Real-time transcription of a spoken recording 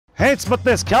Հենց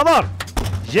մտնես Քյավառ,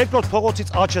 երկրորդ փողոցից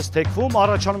աջ ես թեքվում,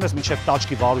 առաջանում ես մինչև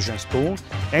Տաճկի Վարուժենց տուն,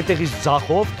 այնտեղից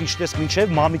ձախով կիջնես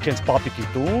մինչև Մամիկենց պապիկի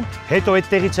տուն, հետո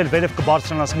այդտեղից էլ վերև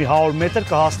կբարձրանաս մի 100 մետր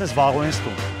կհասնես Վաղոյենց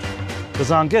տուն։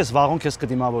 Կզանգես, Վաղոն քեզ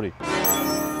կդիմավորի։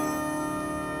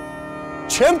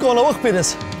 Չեմ կոլովող պիրես,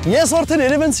 ես արդեն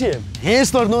երևենցի եմ,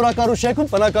 ես նոր նորակարուշյակում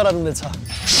բնակարան ունեցա։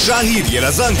 Շահիր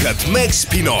երազանքդ մեկ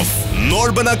սպինով,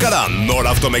 նոր բնակարան, նոր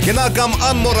ավտոմեքենա կամ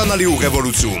անմոռանալի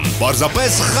ուղևորություն,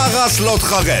 պարզապես խաղաս լոտ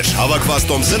խաղեր, հավաքված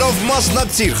տոմսերով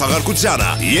մասնակցիր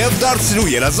խաղարկությանը և դարձրու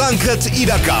երազանքդ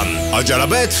իրական,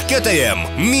 Աջարաբեդ.am,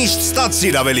 միշտ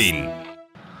ստացիր ավելին։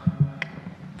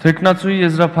 Թեկնածուի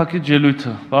եզրափակիչ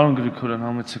ելույթը, պարոն Գրիգորյան,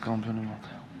 համեցեք ամբյոնի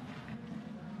մոտ։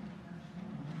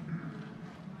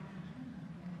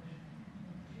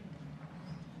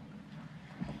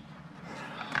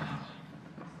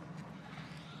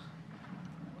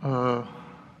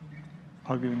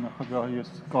 Հարգելի նախագահ, ես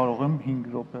կարող եմ 5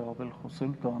 րոպե ավել խոսել,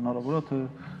 դա հնարավոր է թե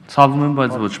Ցավում եմ,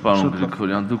 բայց ոչ, պարոն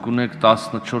Գրիգորյան, դուք ունեք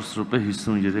 14 րոպե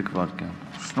 53 վայրկյան։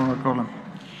 Շնորհակալ եմ։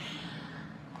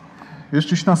 Ես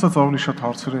ճիշտ ասած ավելի շատ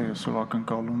հարցեր եմ այսօր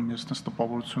ակնկալում, ես տես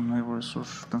տպավորությունն է, որ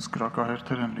այսօր տես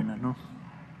գրակահերթեր են լինելու։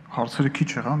 Հարցերը քիչ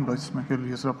եղան, բայց մեկ էլ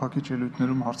եզրափակիչ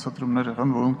ելույթներում հարցադրումներ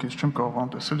եղան, որոնք ես չեմ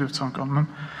կարողանում տեսել եւ ցանկանում եմ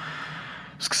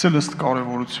սկսել ըստ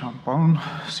կարևորության։ Պարոն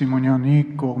Սիմոնյանի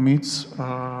կողմից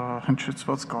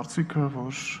հնչեցված կարծիքը,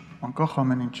 որ անկախ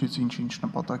ամեն ինչից ինչ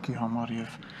նպատակի համար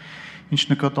եւ ինչ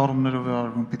նկատառումներով է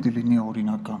արվում, պիտի լինի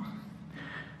օրինական։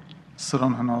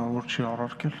 Սրան հնարավոր չի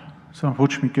առարկել, սրան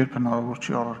ոչ մի կերպ հնարավոր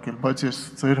չի առարկել, բայց ես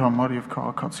ձեր համար եւ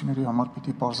քաղաքացիների համար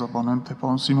պիտի պարզաբանեմ, թե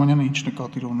պարոն Սիմոնյանը ինչ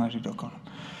նկատի ուներ իրականում։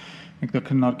 Մենք դա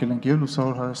քննարկել ենք եւ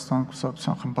Լուսավոր Հայաստան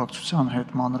կուսակցության խմբակցության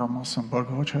հետ մանրամասն,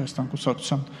 Բարգավաճ Հայաստան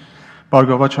կուսակցության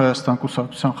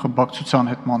խմբակցության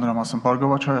հետ մանրամասն,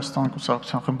 Բարգավաճ Հայաստան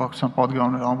կուսակցության խմբակցության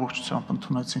պատգամները ամբողջությամբ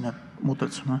ընդունեցին այդ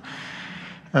մոտեցումը։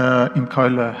 Իմ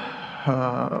քայլը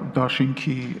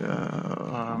դաշինքի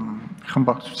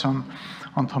խմբակցության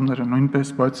անդամները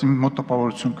նույնպես, բայց իմ մոտ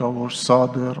տպավորություն կա, որ սա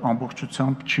դեռ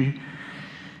ամբողջությամբ չի,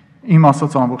 իմ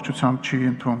ասած ամբողջությամբ չի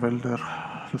ընդունվել դեռ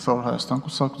Լուսավոր Հայաստան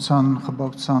կուսակցության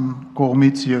խմբակցության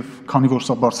կողմից եւ քանի որ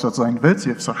սա բարձրաձայնվեց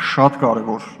եւ սա շատ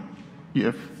կարեւոր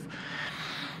եւ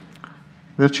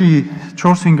վերջի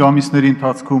 4-5 ամիսների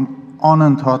ընթացքում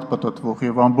անընդհատ պտտվող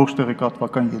եւ ամբողջ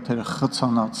տեղեկատվական եթերը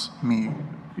խցանած մի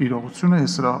իրողություն է,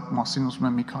 ես սրա մասին ուզում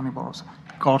եմ մի քանի բառ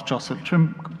կարճ ասել, չեմ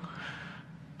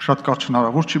շատ կարճ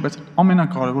հնարավոր չի, բայց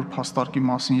ամենակարևոր փաստարկի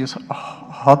մասին ես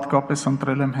հատկապես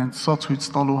ընտրել եմ հենց սա ցույց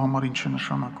տալու համար ինչ է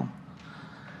նշանակում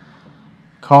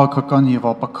քաղաքական եւ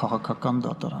ապաքաղաքական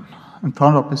դատարան։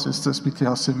 Ընդհանրապես ես ցես պիտի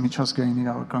ասեմ միջազգային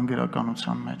իրավական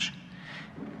գերականության մեջ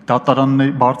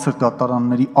դատարանների, բարձր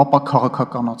դատարանների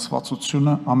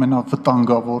ապաքաղաքականացվածությունը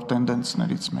ամենավտանգավոր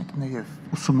տենդենսներից մեկն է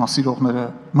եւ ուսումնասիրողները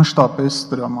մշտապես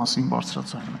դրա մասին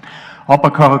բարձրացնում են։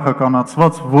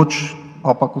 Ապաքաղաքականացված ոչ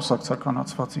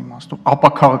ապակուսակցականացված իմաստով,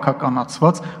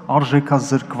 ապաքաղաքականացված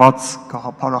արժեքազրկված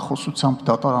գաղափարախոսությամբ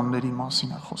դատարանների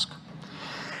մասին է խոսքը։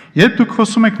 Երբ դուք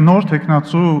խոսում եք նոր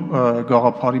թեկնածու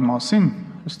գաղափարի մասին,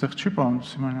 այստեղ չի պարոն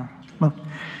Սիմոնյան,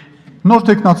 նոր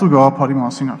թեկնածու գաղափարի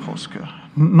մասին է խոսքը։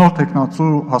 Նոր թեկնածու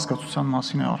հասկացության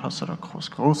մասին է առհասարակ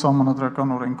խոսքը։ Ո սահմանադրական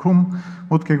օրենքում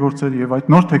մուտք է գործել եւ այդ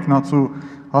նոր թեկնածու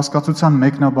հասկացության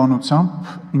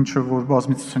մեկնաբանությամբ, ինչը որ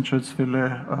բազմիցս հնչեցվել է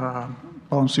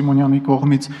պարոն Սիմոնյանի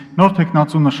կողմից, նոր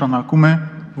թեկնածու նշանակում է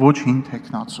ոչ հին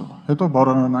թեկնածու։ Հետո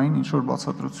բառարանային ինչ որ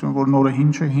բացատրություն, որ նորը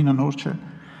հին չէ, հինը նոր չէ։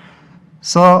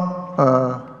 Սա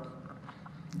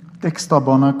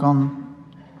տեքստաբանական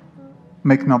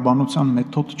մեկնաբանության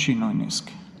մեթոդ չի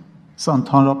նույնիսկ։ Սա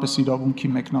ընդհանրապես իրավունքի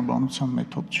մեկնաբանության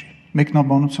մեթոդ չի։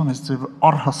 Մեկնաբանության այս ձևը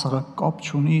առհասարակ կապ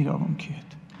չունի իրավունքի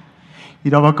հետ։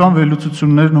 Իրավական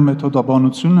վերլուծություններն ու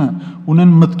մեթոդաբանությունը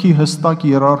ունեն մտքի հստակ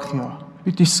իերարխիա։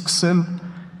 Պիտի սկսել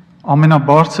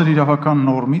ամենաբարձր իրավական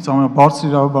նորմից, ամենաբարձր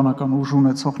իրավաբանական ուժ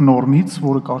ունեցող նորմից,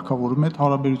 որը կարգավորում է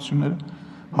հարաբերությունները,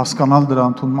 հասկանալ դրա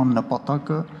ընդունման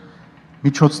նպատակը,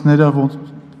 միջոցները,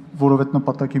 որով այդ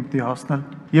նպատակին պիտի հասնել,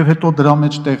 եւ հետո դրա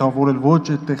մեջ տեղավորել ոչ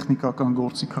այդ տեխնիկական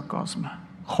գործիքակազմը։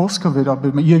 Խոսքը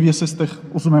վերաբերում է, եւ ես այստեղ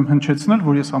ուզում եմ հնչեցնել,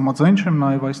 որ ես համաձայն չեմ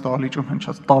նաեւ այս տաղալիճում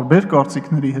հնչած տարբեր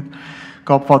կարծիքների հետ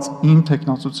կապված իմ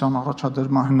թեկնածության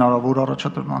առաջադրման, հնարավոր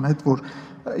առաջադրման հետ, որ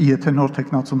եթե նոր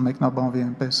թեկնածուն մեկնաբանվի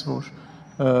այնպես, որ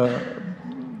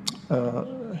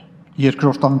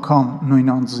երկրորդ անգամ նույն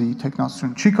անձի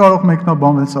թեկնածություն չի կարող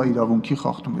մեկնաբանվել, սա իրավունքի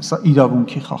խախտում է, սա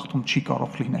իրավունքի խախտում չի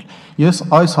կարող լինել։ Ես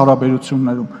այս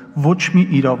հարաբերություններում ոչ մի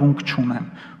իրավունք չունեմ,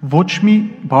 ոչ մի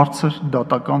բարձր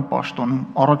դատական պաշտոնում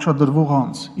առաջադրվող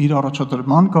անձ իր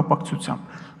առաջադրման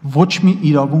կապակցությամբ ոչ մի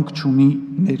իրավունք չունի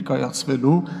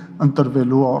ներկայացվելու,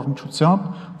 ընտրվելու առնչությամբ,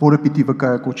 որը պիտի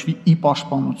վկայակոչվի ի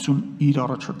պաշտպանություն իր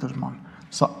առաջադրման։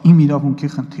 Սա իմ իրավունքի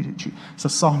խնդիրը չի, սա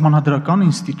սահմանադրական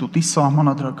ինստիտուտի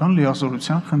սահմանադրական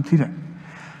լիազորության խնդիր է։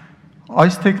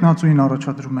 Այս թեկնածուին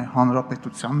առաջադրում է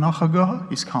հանրապետության նախագահը,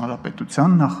 իսկ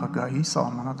հանրապետության նախագահի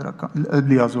սահմանադրական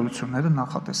լիազորությունները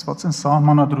նախատեսված են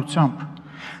սահմանադրությամբ։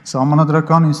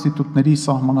 Սահմանադրական ինստիտուտների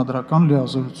սահմանադրական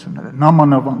լիազորությունները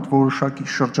նամանավանդ որոշակի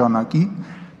շրջանակի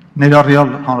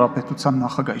ներառյալ հանրապետության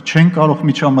նախագահի չեն կարող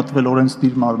միջամտվել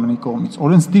օրենսդիր մարմնի կողմից։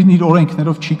 Օրենսդիրն իր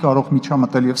օրենքներով չի կարող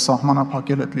միջամտել եւ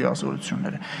սահմանափակել այդ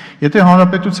լիազորությունները։ Եթե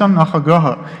հանրապետության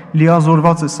նախագահը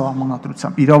լիազորված է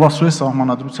սահմանադրությամբ, իրավասու է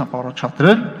սահմանադրությամբ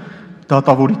առաջադրել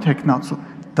դատավորի թեկնածու,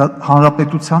 դա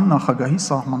հանրապետության նախագահի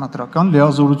սահմանադրական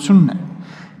լիազորությունն է։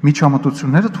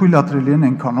 Միջամտությունները թույլատրելի են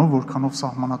այնքանով, որքանով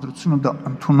սահմանադրությունը դա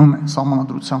ընդունում է,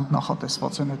 սահմանադրությամբ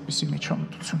նախատեսված են այդպիսի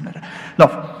միջամտությունները։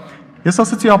 Լավ, ես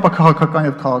ասացի ապաքաղաքական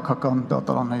եւ քաղաքական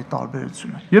դատարանների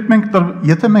տարբերությունը։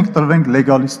 Եթե մենք տրվենք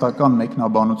լեգալիստական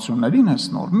մեկնաբանություններին այս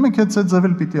նորմը, մենք այդ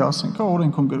ձևել պիտի ասենք, հա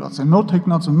օրենքում գրած է, նոր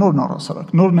թեկնածու, նոր առասարակ,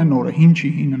 նորն է նորը, հին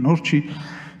չի, հինը նոր չի,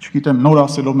 չգիտեմ, նոր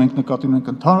ասելով մենք նկատի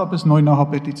ունենք ընդհանրապես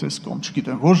նոյնահապետից էս կողմ,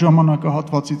 չգիտեմ, որ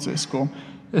ժամանակահատվածից էս կողմ,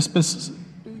 այսպես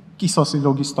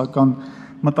կիսասիլոգիստական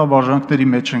մտավարժանքների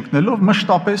մեջ ընկնելով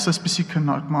մշտապես այսպիսի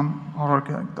քննարկման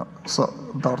առարկա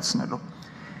դարձնելով։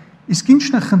 Իսկ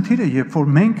ինչն է խնդիրը, երբ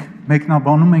որ մենք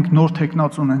մեկնաբանում ենք նոր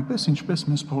թեկնածուն այնպես, ինչպես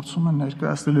մեզ փորձում են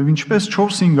ներկայացնել, եւ ինչպես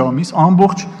 4-5 ամիս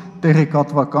ամբողջ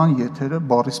տեղեկատվական եթերը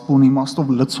բառիսպուն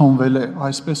իմաստով լցոնվել է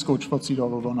այսպես կոչված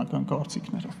իրավաբանական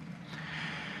կարծիքներով։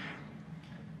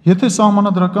 Եթե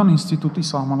սահմանադրական ինստիտուտի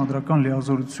սահմանադրական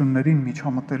լիազորություններին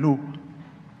միջամտելու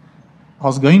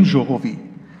ազգային ժողովի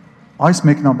այս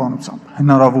մեկնաբանությամբ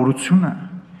հնարավորությունը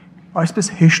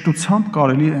այսպես հեշտությամբ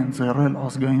կարելի է ընձեռել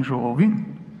ազգային ժողովին,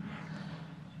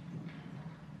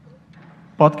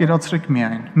 պատկերացրեք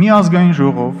միայն մի ազգային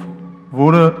ժողով,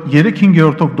 որը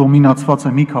 3/5-ով դոմինացված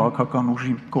է մի քաղաքական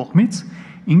ուժի կողմից,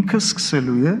 ինքը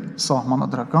սկսելու է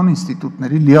սահմանադրական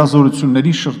ինստիտուտների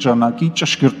լիազորությունների շրջանակի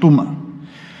ճշգրտումը։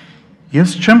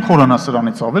 Ես չեմ խորանա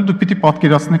սրանից ավել, դուք պիտի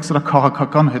պատկերացնեք սրա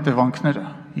քաղաքական հետևանքները,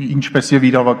 ինչպես եւ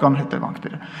իրավական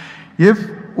հետևանքները։ Եվ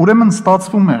ուրեմն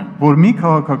ստացվում է, որ մի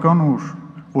քաղաքական ուժ,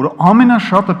 որը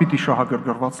ամենաշատը պիտի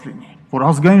շահագրգռված լինի, որ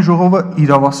ազգային ժողովը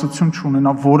իրավասություն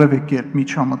չունենա որևէ կերպ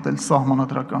միջամտել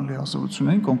սահմանադրական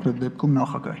լիազորություններին, կոնկրետ դեպքում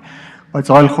նախագահի,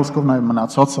 բայց այլ խոսքով նաեւ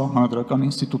մնացած սահմանադրական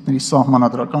ինստիտուտների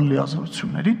սահմանադրական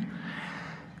լիազորություններին,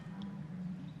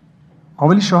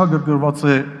 ավելի շահագրգռված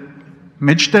է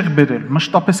մեջտեղ բերել,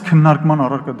 մշտապես քննարկման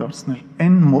առարկա դարձնել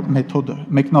այն մեթոդը,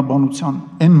 մեկնաբանության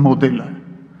այն մոդելը,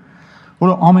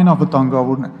 որը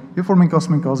ամենավտանգավորն է։ Երբ որ մենք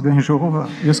ասում ենք ազգային ժողովը,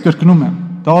 ես կրկնում եմ,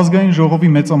 դա ազգային ժողովի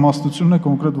մեծամասնությունն է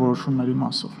կոնկրետ որոշումների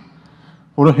մասով,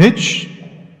 որը հետ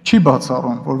չի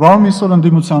բացառում, որ վաղ միսօր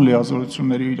ընդդիմության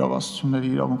լիազորությունների, իրավասությունների,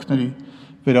 իրավունքների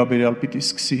վերաբերյալ պիտի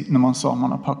սկսի նման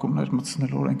սահմանափակումներ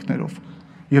մտցնել օրենքներով։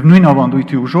 Եվ նույն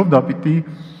ավանդույթի ուժով դա պիտի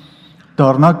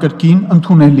դառնա կրկին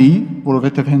ընդունելի,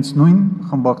 որովհետև հենց նույն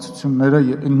խմբակցությունները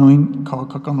նույն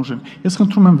քաղաքական ուժն։ Ես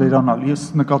խնդրում եմ վերանալ, ես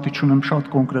նկատի չունեմ շատ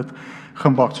կոնկրետ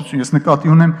խմբակցություն, ես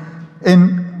նկատի ունեմ այն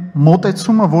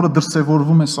մոտեցումը, որը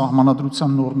դրսևորվում է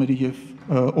սահմանադրության նորմերի եւ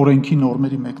օրենքի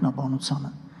նորմերի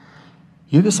մեկնաբանությանը։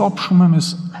 Եվ ես ապշում եմ այս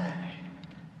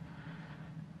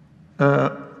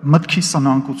մտքի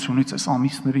սնանկությունից այս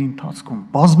ամիսների ընթացքում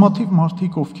բազմաթիվ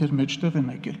մարդիկ, ովքեր մեջտեղ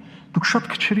են եկել, դուք շատ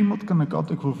քչերի մոտ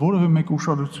կնկատեք, որ որևէ մեկը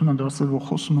ուշադրություն է դարձել, որ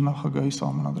խոսում է նախագահի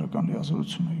սահմանադրական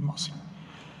լիազորությունների մասին։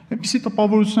 Այնպիսի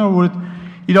տպավորություն է, որ այդ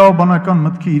իրավաբանական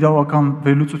մտքի իրավական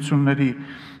վերլուծությունների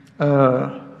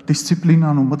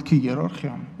դիսցիպլինան ու մտքի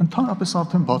իերարխիան ընդհանրապես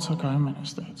արդեն բացակայում են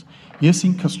այստեղից։ Ես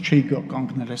ինքս չէի գա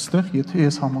կանգնել այստեղ, եթե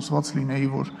ես համոզված լինեի,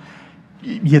 որ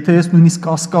եթե ես նույնիսկ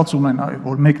կասկած ունենայի,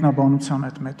 որ մեկնաբանության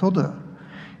այդ մեթոդը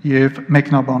եւ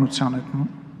մեկնաբանության այդ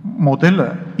մոդելը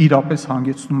իրապես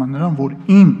հանգեցնում է նրան, որ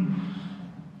իմ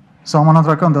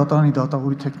սահմանադրական դատարանի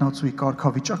դատավորի թեկնածուի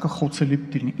կարգավիճակը խոցելի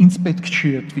պիտի լինի։ Ինձ պետք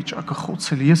չի այդ վիճակը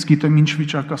խոցելի։ Ես գիտեմ ինչ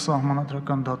վիճակ է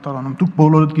սահմանադրական դատարանում։ Դուք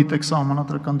բոլորդ գիտեք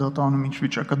սահմանադրական դատարանում ինչ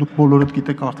վիճակ է։ Դուք բոլորդ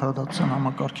գիտեք արտահայտության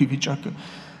համակարգի վիճակը։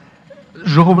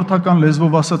 Ժողովրդական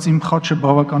լեզվով ասած իմ խաչը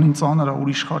բավականին ծանր է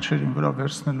ուրիշ խաչերին վրա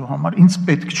վերցնելու համար, ինձ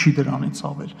պետք չի դրանից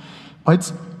ավել, բայց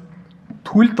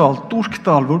թույլ տալ, տուրք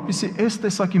տալ, որպեսզի այս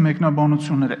տեսակի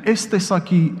մեկնաբանությունները, այս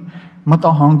տեսակի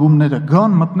մտահանգումները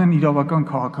գան մտնեն իրավական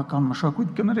քաղաքական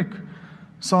մշակույթ, կներեք,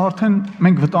 սա արդեն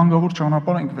մենք վտանգավոր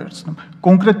ճանապարհ ենք վերցնում։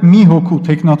 Կոնկրետ մի հոգու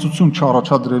թեկնածություն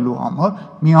չառաջադրելու համար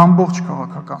մի ամբողջ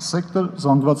քաղաքական սեկտոր,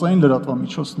 զանգվածային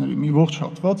լրատվամիջոցների մի ողջ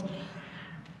հատված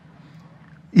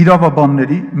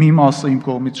իրավաբանների մի մասը իմ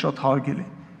կողմից շատ հարգելի,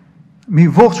 մի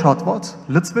ողջ հատված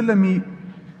լծվել է մի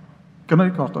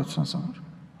կներեք արտահայտության համար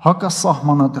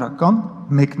հակասահմանադրական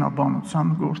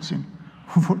մեկնաբանության գործին,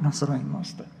 որն է սրա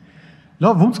իմաստը։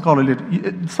 Լավ, ոնց կարելի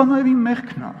է, սա նաև իմ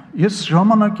մեղքն է։ Ես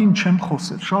ժամանակին չեմ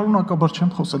խոսել, շարունակաբար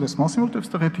չեմ խոսել այս մասին, որտեղ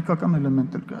այստեղ էթիկական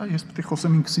էլեմենտ էլ կա, ես պետք է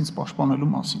խոսեմ ինքս ինձ պաշտպանելու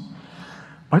մասին։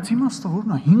 Բայց իմաստը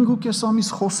որն է, 5.5 ամիս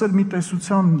խոսել մի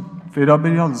տեսության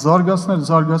վերաբերյալ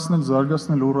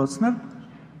զարգացնել, ուրացնել,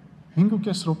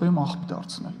 5.5 րոպեում աղբ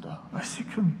դարձնել դա։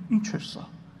 Այսինքն, ինչ էր սա։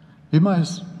 Հիմա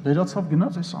ես վերացավ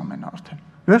գնաց այս ամենը արդեն։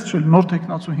 Վերջել նոր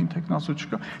տեխնացու, հին տեխնացու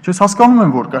չկա։ Ես հասկանում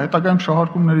եմ, որ կա, հետագայում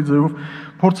շահարկումների ձևով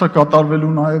փորձը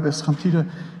կատարվելու նաև այս խնդիրը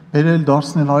բերել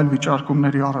դարձնել այլ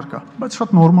վիճարկումների առարկա, բայց շատ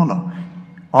նորմալ է։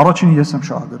 Առաջինը ես եմ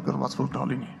շահագրգռված, որ դա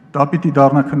լինի։ Դա պիտի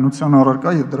դառնա քննության առարկա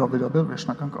եւ դրա վերաբերյալ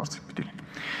վերջնական կարծիք պիտի լինի։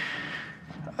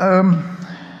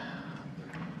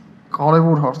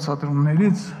 Կարևոր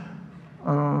հարցադրումներից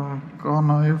կա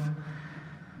նաև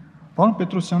պարոն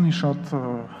Պետրոսյանի շատ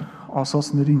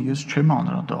ասածներին ես չեմ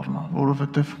անդրադառնա,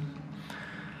 որովհետև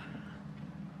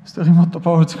այստեղ իմ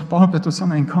տպավորությունը պարոն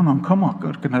Պետրոսյանը այնքան անգամ է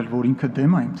կրկնել, որ ինքը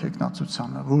դեմ է իմ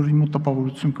թեկնածությանը, որ իմ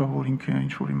տպավորություն կա, որ ինքը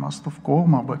ինչ-որ իմաստով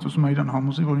կողմ է, բայց ուզում է իրան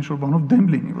համոզի, որ ինչ-որ բանով դեմ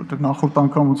լինի, որովհետև նախորդ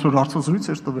անգամ ոնց որ հարցազրույց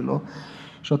էր տվել,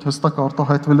 շատ հստակ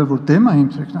արտահայտվել էր, որ դեմ է իմ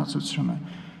թեկնածությունը։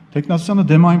 Տեխնացիանը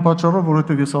դեմ այն պատճառով,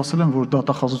 որովհետև ես ասել եմ, որ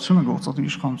դատախազությունը գործադիր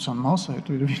իշխանության մաս է,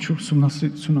 հետո երևի ինչ-որ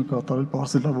ուսումնասիրություն կատարել,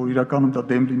 բարձել է, որ իրականում դա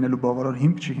դեմ լինելու բավարար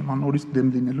հիմք չի, հիմա նորից դեմ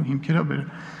լինելու հիմքեր է բերել։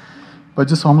 Բայց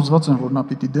ես համոզված եմ, որ նա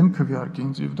պիտի դեմ քվեարկի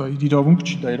ինձ, եւ դա իր իրավունք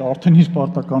չի, դա իր արդեն իր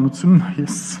պարտականությունն է,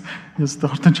 ես դա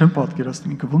արդեն չեմ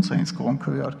պատկերացնում, ինքը ոնց է ինձ կողմ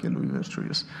քվեարկելու ի վերջո,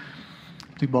 ես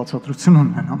պիտի բացատրություն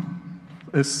ունենամ։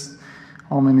 Այս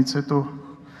ամենից հետո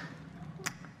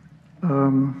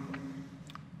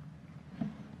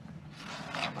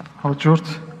Հաջորդ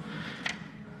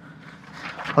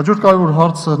կարևոր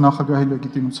հարցը նախագահի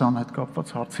լեգիտիմության հետ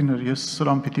կապված հարցին էր, ես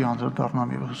սրան պիտի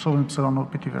անդրադառնամ եւ հուսով եմ սրան որ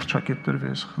պիտի վերջակետ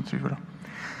տրվի այս խնդրի վրա։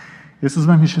 Ես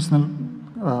ուզում եմ հիշեցնել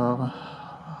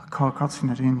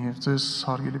քաղաքացիներին եւ ձեզ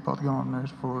հարգելի պատգամավորներ,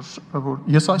 որ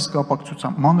ես այս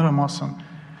կապակցությամբ մանրամասն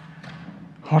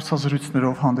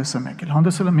հարցազրույցներով հանդես եմ եկել։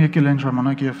 Հանդես եմ եկել այն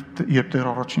ժամանակ, երբ դեռ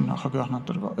առաջին նախագահն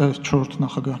ընտրված, 4-րդ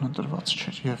նախագահն ընտրված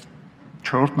չէր եւ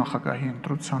 4-րդ նախագահի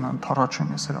ընտրությանը ընդառաջում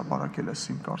ես հրապարակել ես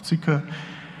իմ կարծիքը,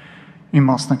 իմ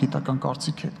մասնագիտական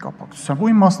կարծիքի հետ կապակցությամբ։ Ու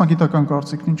իմ մասնագիտական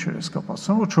կարծիքն ինչ էր ես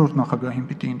կապացնում, որ 4-րդ նախագահին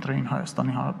պիտի ընտրեին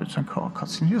Հայաստանի Հանրապետության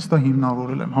քաղաքացիներ, ես դա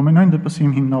հիմնավորել եմ։ Համենայն դեպս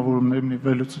իմ հիմնավորումներն ու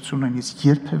վերլուծություններն ես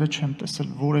երբևէ չեմ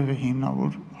տեսել որևէ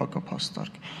հիմնավոր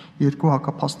հակափաստարկ։ Երկու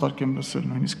հակափաստարկ եմ լսել,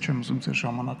 նույնիսկ չեմ ուզում ձեր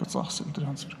ժամանակը ծախսել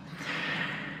դրանց վրա։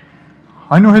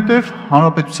 Այնուհետև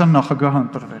Հանրապետության նախագահը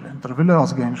ընտրվել է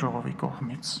ազգային ժողովի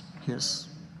կողմից։ Ես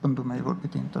պնդում եի, որ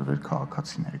պիտի ընտրվեր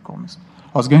քաղաքացիների կողմից։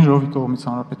 Ազգային ժողովի կողմից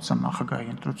Հանրապետության նախագահի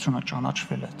ընտրությունը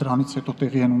ճանաչվել է։ Դրանից հետո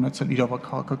տեղի են ունեցել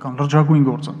իրավաքաղաքական լրջագույն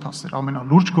գործընթացներ։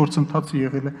 Ամենալուրջ գործընթացը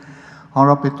եղել է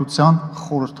Հանրապետության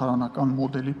խորհրդարանական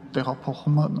մոդելի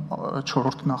տեղափոխումը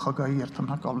 4-րդ նախագահի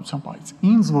երթմնակալությամբ այց։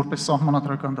 Ինձ որպես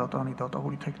սահմանադրական դատարանի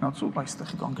դատավորի թեկնածու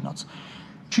այստեղ կանգնած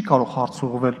չի կարող հարց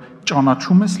ուղղվել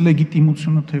ճանաչում ես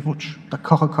լեգիտիմությունը թե ոչ, դա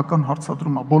քաղաքական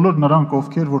հարցադրում է։ Բոլոր նրանք,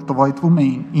 ովքեր որ տվայտվում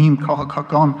էին իմ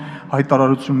քաղաքական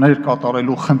հայտարարություններ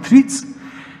կատարելու խնդրից,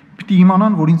 պիտի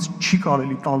իմանան, որ ինձ չի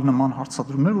կարելի տալ նման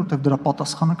հարցադրումներ, որտեղ դրա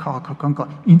պատասխանը քաղաքական կա։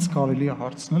 Ինձ կարելի է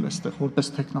հարցնել այստեղ որպես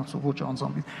թեկնածու, ոչ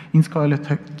անձամբ։ Ինձ կարելի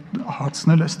է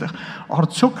հարցնել այստեղ,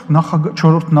 արդյոք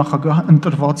 4-րդ նախագահը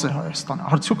ընտրված է Հայաստանը,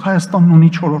 արդյոք Հայաստանն ունի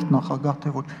 4-րդ նախագահ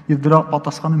թե ոչ, եւ դրա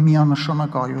պատասխանը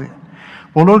միանշանակ այո է։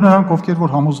 Բոլոր նրանք, ովքեր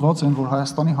որ համոզված են, որ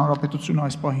Հայաստանի Հանրապետությունը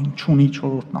այս պահին չունի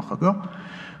 4-րդ նախագահ,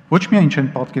 ոչ միայն չեն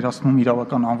պատկերացնում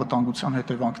իրավական անվտանգության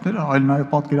հետևանքները, այլ նաև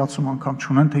պատկերացում անգամ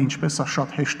չունեն, թե ինչպես է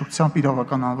շատ հեշտությամբ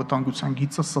իրավական անվտանգության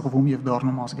գիծը սղվում եւ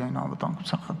դառնում ազգային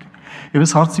անվտանգության խնդիր։ Եվ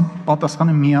այս հարցի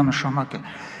պատասխանը միանշանակ է։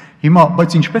 Հիմա,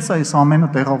 բայց ինչպես է այս ամենը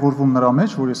տեղավորվում նրա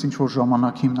մեջ, որ ես ինչ-որ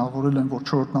ժամանակ հիմնավորել եմ, որ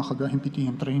 4-րդ նախագահին պիտի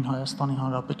ընտրեին Հայաստանի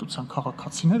Հանրապետության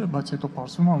քաղաքացիները, բայց հետո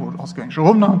պարզվում է, որ ազգային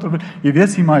ժողովն է ընտրվել, եւ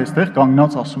ես հիմա այստեղ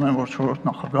կանգնած ասում եմ, որ 4-րդ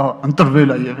նախագահը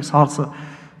ընտրվել է եւ այս հարցը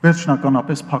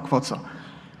վերջնականապես փակված է։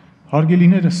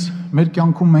 Հարգելիներս, մեր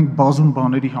կյանքում մենք բազում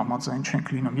բաների համաձայն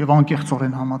չենք լինում եւ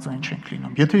անկեղծորեն համաձայն չենք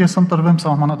լինում։ Եթե ես ընտրվեմ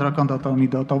սահմանադրական դատարանի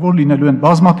դատավոր, լինելու են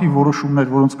բազմաթիվ որոշումներ,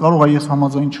 որոնց կարող է ես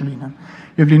համաձայն չլինեմ,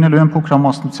 եւ լինելու են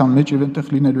փոքրամասնության մեջ եւ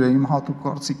այնտեղ լինելու է իմ հատուկ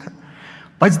կարծիքը։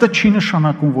 Բայց դա չի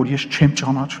նշանակում, որ ես չեմ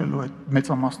ճանաչելու այդ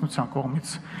մեծամասնության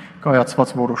կողմից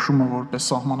կայացված որոշումը որպես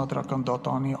սահմանադրական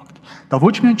դատարանի ակտ։ Դա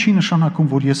ոչ միայն չի նշանակում,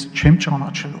 որ ես չեմ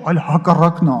ճանաչելու, այլ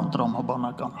հակառակն է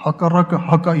անդրամաբանական, հակառակը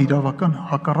հակաիրավական,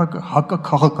 հակառակը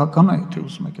հակաքաղաքական է, եթե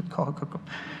ուզում եք այդ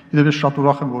քաղաքական։ Եվ ես շատ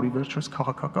ուրախ եմ, որ ի վերջո այս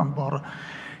քաղաքական բառը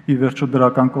ի վերջո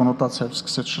դրական կոնոտացիայով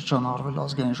սկսեց շրջանառվել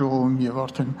ազգային ժողովում եւ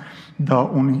արդեն դա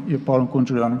ունի եւ պարոն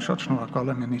Կոնջուրյանին շատ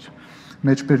շնորհակալ եմ իր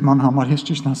մեջբերման համար, ես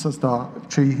ճիշտ ասած դա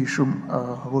չէի հիշում,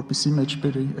 որպեսի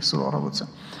մեջբերի այսօր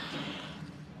առավոտյան։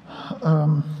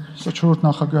 Սա 4-րդ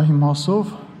նախագահի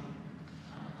մասով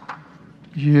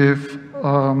եւ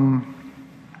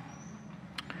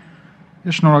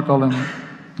ես շնորհակալ եմ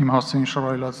իմ հասցեին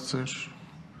շռայլած ձեր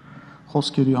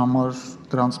խոսքերի համար,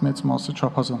 դրանց մեծ մասը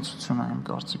չափազանցություն է իմ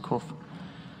կարծիքով։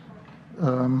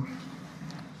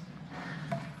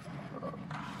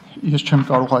 Ես չեմ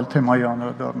կարող այլ թեմայի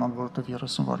անդրադառնալ, որովհետև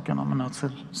 30 վայրկյան է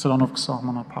մնացել, սրանով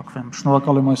կսահմանափակվեմ։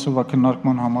 Շնորհակալ եմ այսօրվա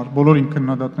քննարկման համար, բոլոր իմ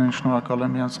քննադատներին շնորհակալ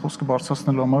եմ իրենց խոսքը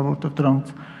բարձրացնելու համար, որովհետև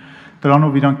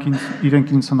դրանով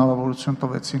իրենք ինձ հնարավորություն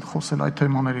տվեցին խոսել այդ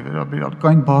թեմաների վերաբերյալ։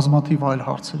 Կային բազմաթիվ այլ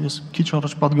հարցեր, ես քիչ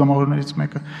առաջ պատգամավորներից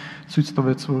մեկը ցույց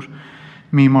տվեց, որ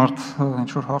մի մարդ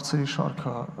ինչ-որ հարցերի շարք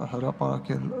է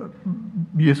հրապարակել,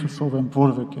 ես ուսով եմ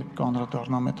որևէ կերպ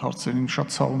կանդրադառնամ այդ հարցերին,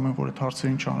 շատ ցավում եմ, որ այդ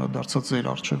հարցերին չանդրադարձա ձեր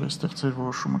առջև այստեղ ձեր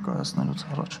որոշումը կայացնելուց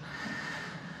առաջ։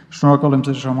 Շնորհակալ եմ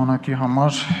ձեր ժամանակի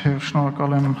համար եւ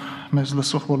շնորհակալ եմ մեզ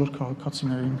լսող բոլոր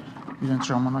քաղաքացիներին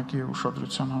իրենց ժամանակի եւ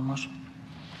ուշադրության համար։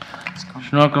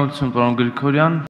 Շնորհակալություն, պարոն Գրիգորյան։